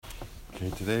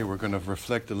Okay, today we're going to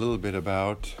reflect a little bit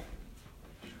about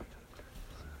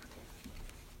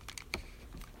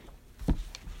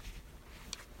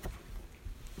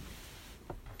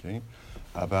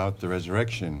the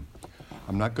resurrection.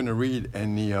 I'm not going to read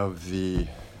any of the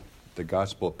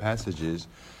gospel passages,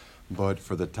 but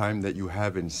for the time that you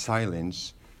have in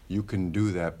silence, you can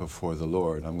do that before the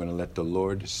Lord. I'm going to let the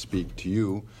Lord speak to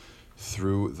you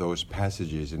through those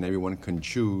passages, and everyone can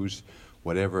choose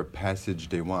whatever passage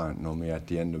they want. Normally at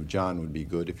the end of John would be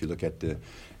good. If you look at the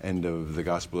end of the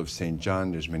Gospel of St.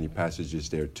 John, there's many passages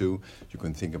there too. You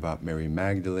can think about Mary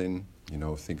Magdalene.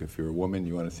 Think if you're a woman,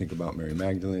 you want to think about Mary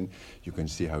Magdalene. You can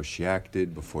see how she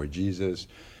acted before Jesus.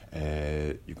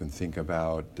 You can think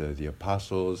about the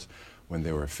apostles when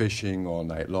they were fishing all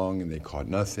night long and they caught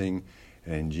nothing.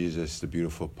 And Jesus, the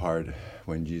beautiful part,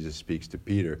 when Jesus speaks to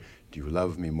Peter, do you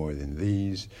love me more than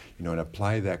these? And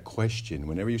apply that question.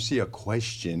 Whenever you see a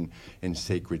question in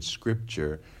sacred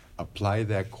scripture, apply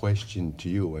that question to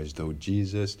you as though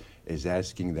Jesus is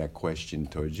asking that question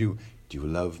towards you. Do you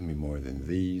love me more than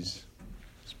these?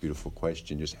 It's a beautiful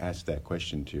question. Just ask that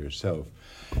question to yourself.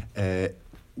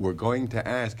 We're going to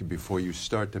ask, before you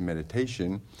start the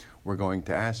meditation, we're going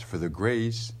to ask for the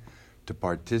grace to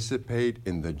participate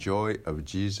in the joy of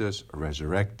Jesus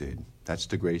resurrected. That's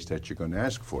the grace that you're going to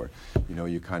ask for.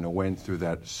 You kind of went through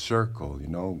that circle.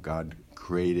 God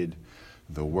created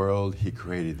the world. He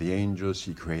created the angels.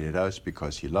 He created us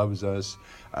because he loves us.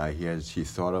 He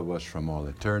thought of us from all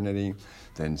eternity.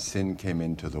 Then sin came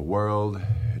into the world.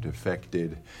 It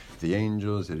affected the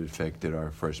angels. It affected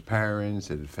our first parents.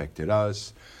 It affected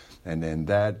us. And then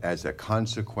that, as a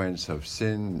consequence of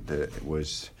sin,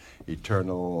 was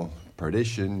eternal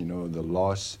perdition, the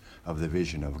loss of the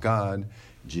vision of God.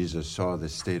 Jesus saw the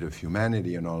state of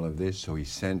humanity and all of this, so he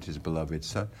sent his beloved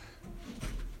son.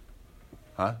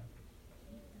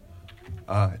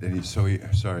 He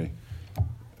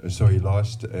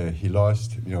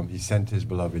sent his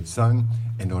beloved son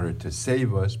in order to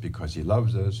save us because he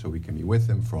loves us, so we can be with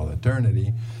him for all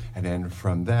eternity. And then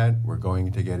from that, we're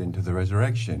going to get into the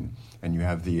resurrection. And you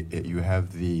have the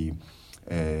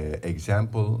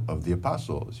example of the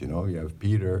apostles. You have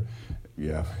Peter.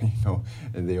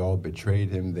 And they all betrayed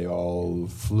him. They all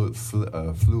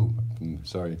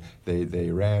They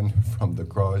ran from the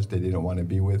cross. They didn't want to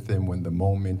be with him when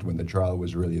the trial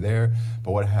was really there.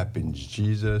 But what happens?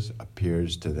 Jesus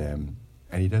appears to them,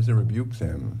 and he doesn't rebuke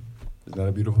them. Isn't that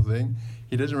a beautiful thing?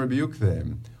 He doesn't rebuke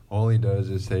them. All he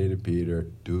does is say to Peter,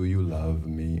 do you love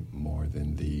me more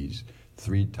than these?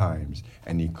 3 times,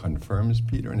 and he confirms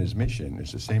Peter in his mission.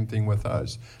 It's the same thing with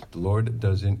us. The Lord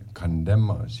doesn't condemn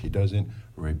us. He doesn't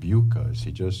rebuke us.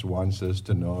 He just wants us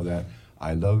to know that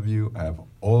I love you, I have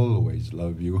always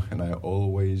loved you, and I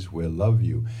always will love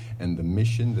you. And the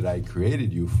mission that I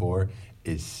created you for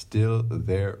is still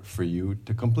there for you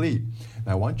to complete. And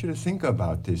I want you to think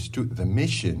about this too, the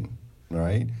mission.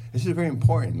 Right? This is very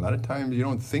important. A lot of times you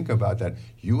don't think about that.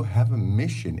 You have a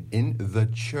mission in the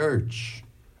church.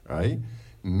 Right?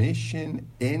 Mission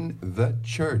in the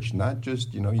church, not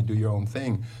just, you do your own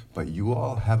thing, but you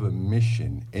all have a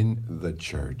mission in the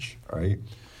church, right?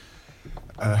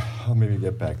 I'll maybe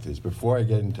get back to this. Before I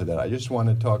get into that, I just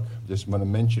want to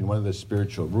mention one of the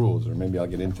spiritual rules, or maybe I'll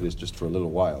get into this just for a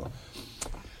little while.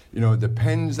 It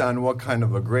depends on what kind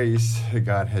of a grace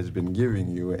God has been giving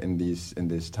you in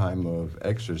this time of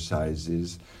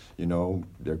exercises.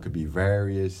 There could be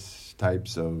various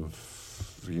types of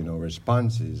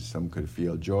responses. Some could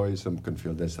feel joy, some could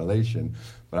feel desolation.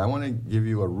 But I want to give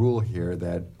you a rule here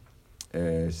that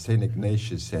St.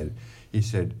 Ignatius said. He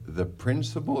said, the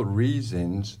principal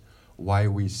reasons why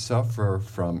we suffer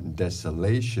from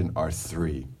desolation are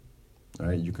 3.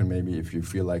 Right? You can maybe, if you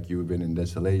feel like you've been in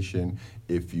desolation,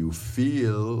 if you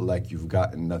feel like you've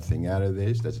gotten nothing out of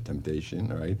this, that's a temptation,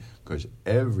 right? Because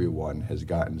everyone has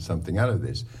gotten something out of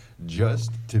this.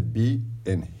 Just to be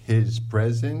in his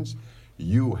presence,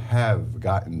 you have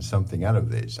gotten something out of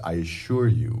this, I assure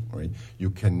you, right? You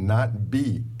cannot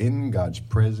be in God's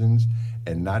presence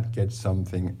and not get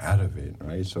something out of it,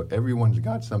 right? So everyone's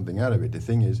got something out of it. The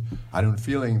thing is, I don't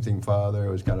feel anything, Father.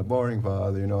 It was kind of boring,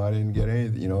 Father. I didn't get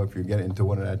anything. If you get into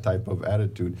one of that type of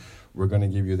attitude, we're going to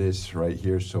give you this right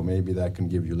here, so maybe that can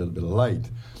give you a little bit of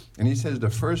light. And he says the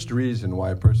first reason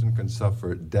why a person can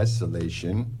suffer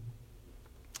desolation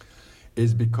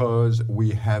is because we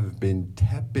have been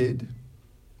tepid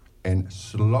and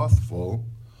slothful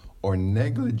or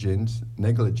negligent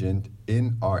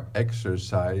in our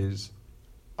exercise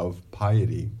of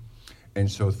piety. And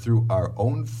so through our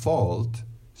own fault,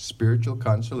 spiritual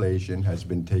consolation has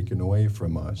been taken away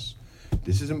from us.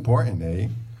 This is important,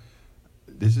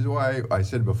 This is why I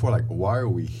said before, like, why are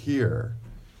we here?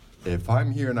 If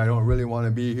I'm here and I don't really want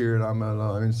to be here, and I'm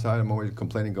inside, I'm always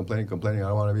complaining, I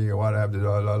don't want to be here, why do I have to do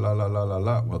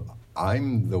la. Well,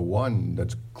 I'm the one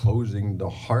that's closing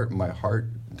my heart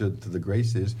to the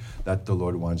graces that the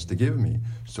Lord wants to give me.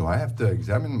 So I have to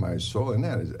examine my soul in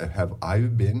that. Have I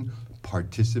been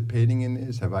participating in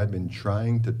this? Have I been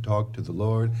trying to talk to the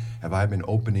Lord? Have I been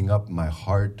opening up my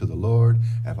heart to the Lord?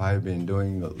 Have I been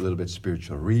doing a little bit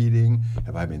spiritual reading?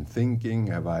 Have I been thinking?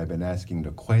 Have I been asking the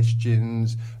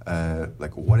questions?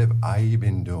 Like, what have I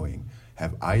been doing?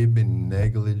 Have I been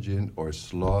negligent or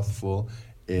slothful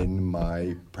in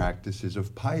my practices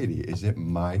of piety? Is it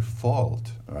my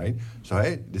fault? All right? So,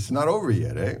 hey, this is not over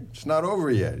yet, eh? It's not over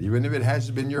yet. Even if it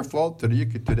has been your fault,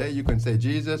 today you can say,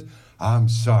 Jesus, I'm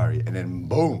sorry. And then,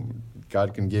 boom,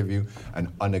 God can give you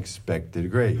an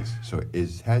unexpected grace. So,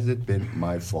 has it been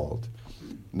my fault?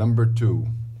 Number 2.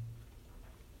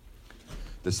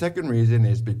 The second reason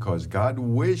is because God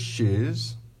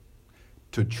wishes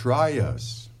to try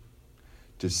us,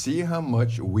 to see how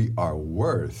much we are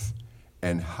worth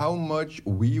and how much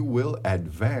we will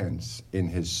advance in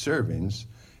His servants,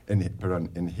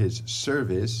 in His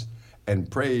service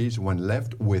and praise when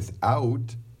left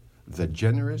without the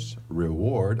generous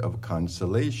reward of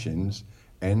consolations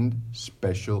and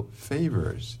special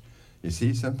favors. You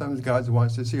see, sometimes God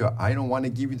wants to see, I don't want to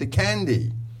give you the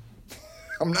candy.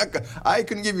 I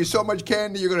can give you so much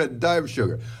candy, you're going to die of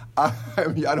sugar. I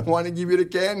don't want to give you the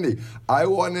candy. I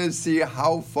want to see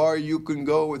how far you can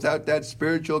go without that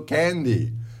spiritual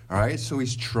candy. All right, so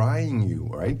He's trying you,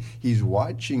 all right? He's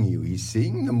watching you. He's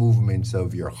seeing the movements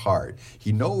of your heart.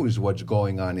 He knows what's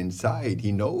going on inside.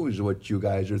 He knows what you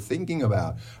guys are thinking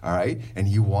about, all right? And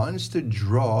He wants to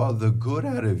draw the good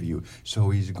out of you.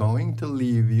 So He's going to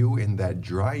leave you in that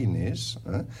dryness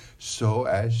so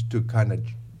as to kind of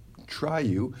try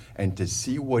you and to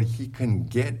see what He can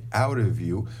get out of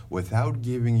you without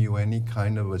giving you any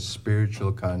kind of a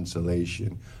spiritual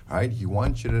consolation. All right? He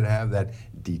wants you to have that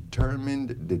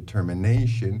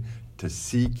determination to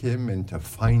seek Him and to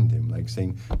find Him. Like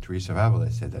St. Teresa of Avila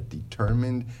said, that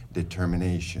determined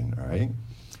determination. All right?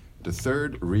 The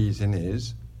third reason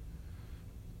is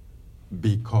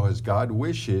because God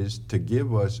wishes to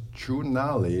give us true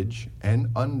knowledge and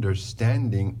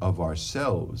understanding of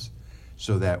ourselves,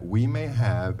 so that we may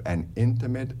have an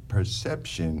intimate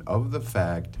perception of the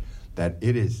fact that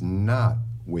it is not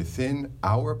within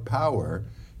our power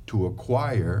to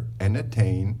acquire and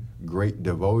attain great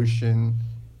devotion,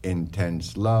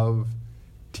 intense love,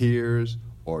 tears,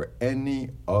 or any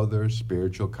other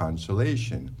spiritual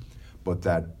consolation, but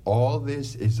that all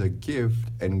this is a gift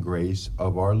and grace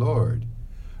of our Lord.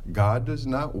 God does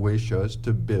not wish us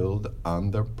to build on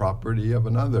the property of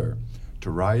another, to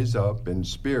rise up in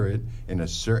spirit in a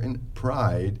certain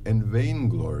pride and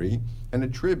vainglory, and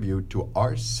attribute to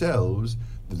ourselves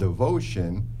the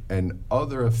devotion and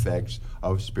other effects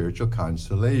of spiritual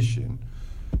consolation.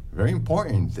 Very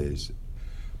important this.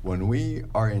 When we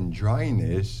are in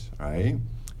dryness, right,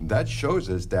 that shows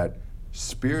us that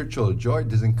spiritual joy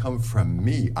doesn't come from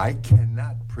me. I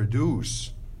cannot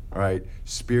produce, right,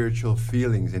 spiritual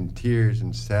feelings and tears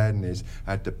and sadness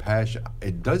at the passion.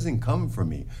 It doesn't come from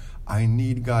me. I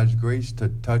need God's grace to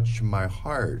touch my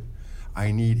heart.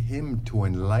 I need Him to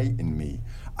enlighten me.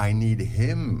 I need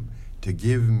Him to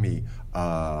give me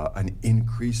an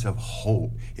increase of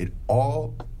hope. It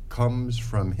all comes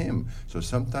from Him. So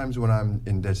sometimes when I'm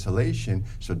in desolation,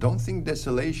 so don't think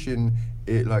desolation,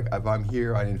 like if I'm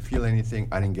here, I didn't feel anything,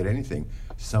 I didn't get anything.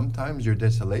 Sometimes your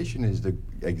desolation is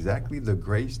exactly the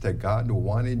grace that God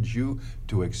wanted you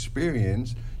to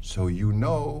experience, so you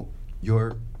know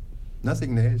your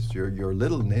nothingness, your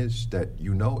littleness, that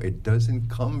you know it doesn't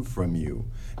come from you.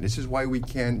 And this is why we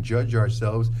can't judge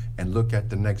ourselves and look at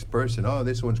the next person. Oh,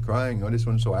 this one's crying. Oh, this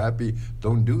one's so happy.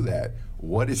 Don't do that.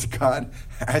 What is God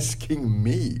asking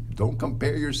me? Don't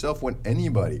compare yourself with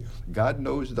anybody. God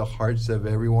knows the hearts of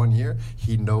everyone here.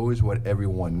 He knows what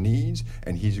everyone needs,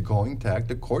 and He's going to act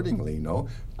accordingly,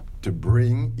 to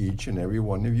bring each and every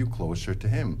one of you closer to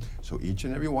Him. So each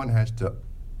and every one has to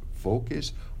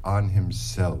focus on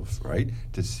himself, right?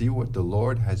 To see what the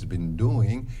Lord has been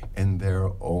doing in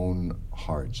their own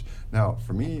hearts. Now,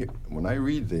 for me, when I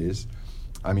read this,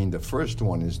 I mean, the first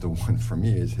one is the one for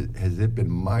me is, has it been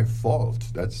my fault?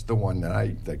 That's the one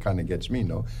that kind of gets me,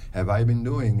 no? Have I been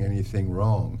doing anything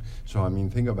wrong? So, I mean,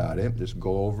 think about it. Just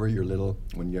go over your little,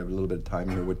 when you have a little bit of time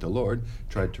here with the Lord,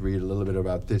 try to read a little bit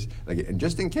about this. Like, and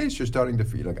just in case you're starting to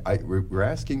feel, we're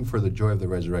asking for the joy of the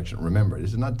resurrection. Remember,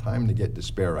 this is not time to get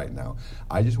despair right now.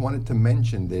 I just wanted to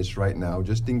mention this right now,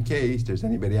 just in case there's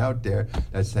anybody out there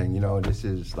that's saying, this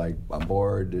is like, I'm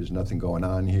bored, there's nothing going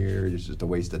on here, this is just a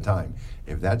waste of time.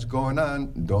 If that's going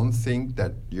on, don't think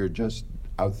that you're just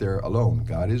out there alone.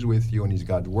 God is with you, and He's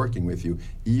God working with you,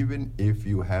 even if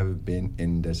you have been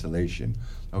in desolation.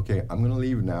 Okay, I'm going to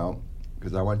leave now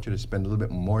because I want you to spend a little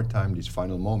bit more time, these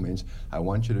final moments. I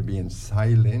want you to be in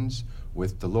silence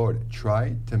with the Lord.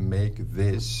 Try to make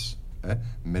this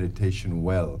meditation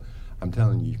well. I'm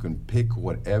telling you, you can pick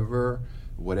whatever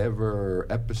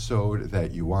episode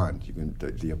that you want. You can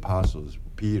the apostles,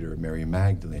 Peter, Mary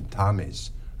Magdalene,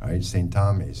 Thomas. All right, St.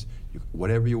 Thomas,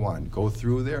 whatever you want. Go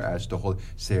through there,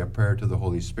 say a prayer to the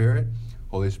Holy Spirit.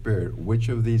 Holy Spirit, which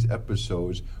of these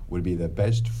episodes would be the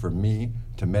best for me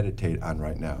to meditate on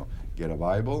right now? Get a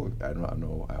Bible. I don't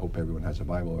know. I hope everyone has a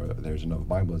Bible, or there's enough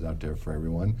Bibles out there for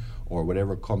everyone, or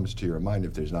whatever comes to your mind.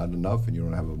 If there's not enough and you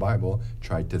don't have a Bible,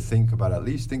 try to think about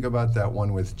that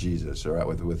one with Jesus, all right?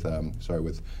 With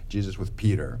Jesus with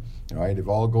Peter. All right. If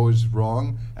all goes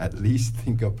wrong, at least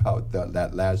think about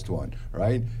that last one.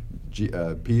 Right?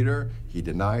 Peter, he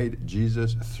denied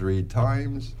Jesus 3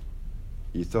 times.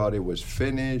 He thought it was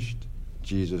finished.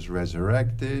 Jesus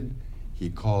resurrected. He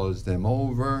calls them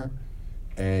over.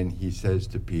 And he says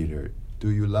to Peter,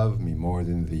 do you love me more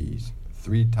than these?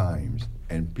 3 times.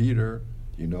 And Peter,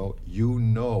 you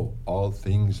know all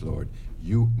things, Lord.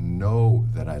 You know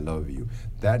that I love you.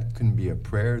 That can be a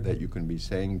prayer that you can be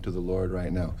saying to the Lord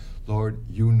right now. Lord,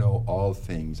 you know all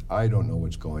things. I don't know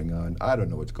what's going on. I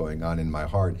don't know what's going on in my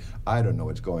heart. I don't know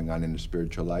what's going on in the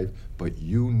spiritual life. But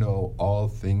you know all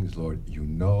things, Lord. You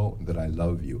know that I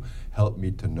love you. Help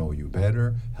me to know you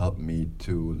better. Help me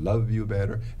to love you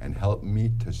better. And help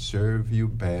me to serve you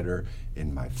better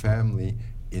in my family,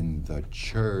 in the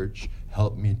church.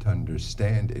 Help me to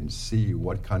understand and see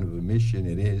what kind of a mission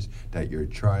it is that you're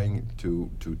trying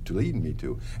to lead me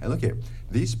to. And look at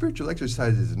these spiritual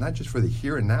exercises, not just for the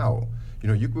here and now.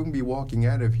 You can be walking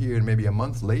out of here and maybe a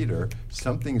month later,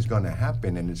 something's going to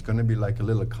happen, and it's going to be like a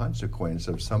little consequence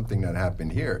of something that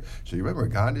happened here. So you remember,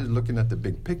 God is looking at the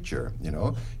big picture.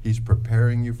 He's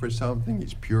preparing you for something,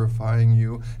 He's purifying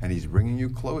you, and He's bringing you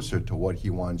closer to what He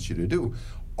wants you to do.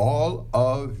 All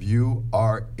of you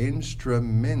are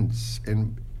instruments,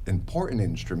 important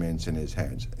instruments in His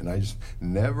hands. And I just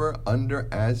never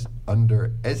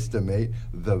underestimate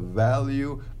the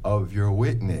value of your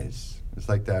witness. It's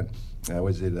like that,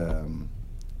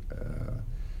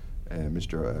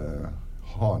 Mr.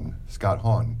 Hahn, Scott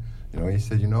Hahn. He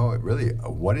said, really,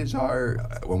 what is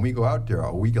when we go out there,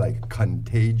 are we like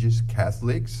contagious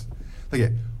Catholics? Look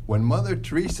at, when Mother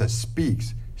Teresa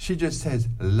speaks, she just says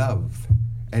love.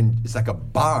 And it's like a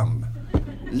bomb.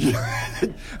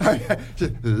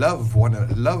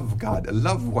 Love God,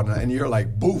 love one another. And you're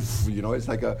like, boof,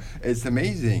 it's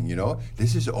amazing,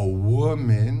 This is a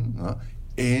woman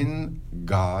in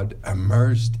God,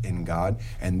 immersed in God.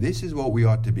 And this is what we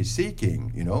ought to be seeking,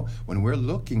 When we're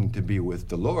looking to be with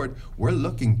the Lord, we're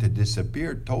looking to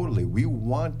disappear totally. We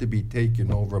want to be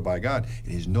taken over by God.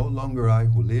 It is no longer I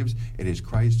who lives, it is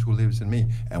Christ who lives in me.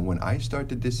 And when I start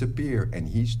to disappear and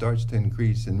He starts to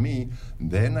increase in me,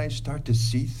 then I start to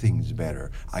see things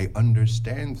better. I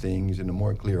understand things in a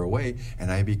more clear way,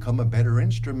 and I become a better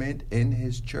instrument in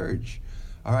His church.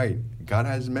 All right, God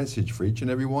has a message for each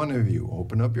and every one of you.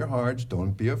 Open up your hearts.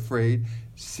 Don't be afraid.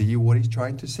 See what He's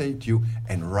trying to say to you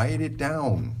and write it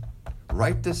down.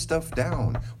 Write this stuff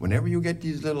down. Whenever you get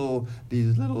these little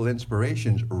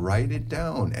inspirations, write it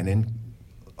down. And then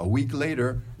a week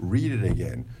later, read it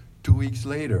again. 2 weeks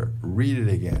later, read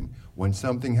it again. When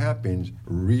something happens,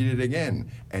 read it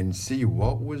again and see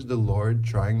what was the Lord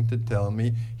trying to tell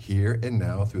me here and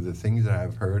now through the things that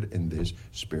I've heard in this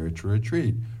spiritual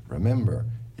retreat. Remember,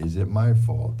 is it my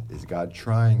fault? Is God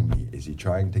trying me? Is He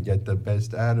trying to get the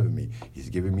best out of me? He's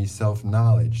giving me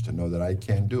self-knowledge to know that I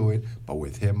can't do it, but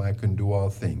with Him I can do all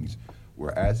things.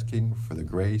 We're asking for the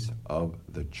grace of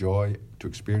the joy, to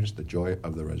experience the joy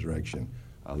of the resurrection.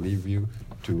 I'll leave you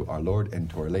to our Lord and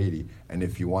to Our Lady. And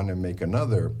if you want to make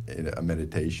another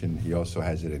meditation, He also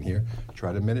has it in here.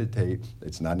 Try to meditate.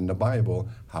 It's not in the Bible,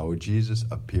 how Jesus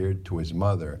appeared to His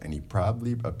mother, and He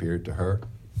probably appeared to her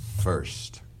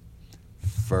first.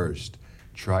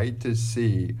 Try to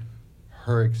see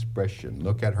her expression.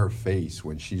 Look at her face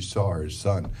when she saw her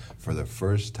son for the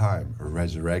first time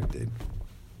resurrected.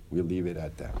 We'll leave it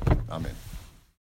at that. Amen.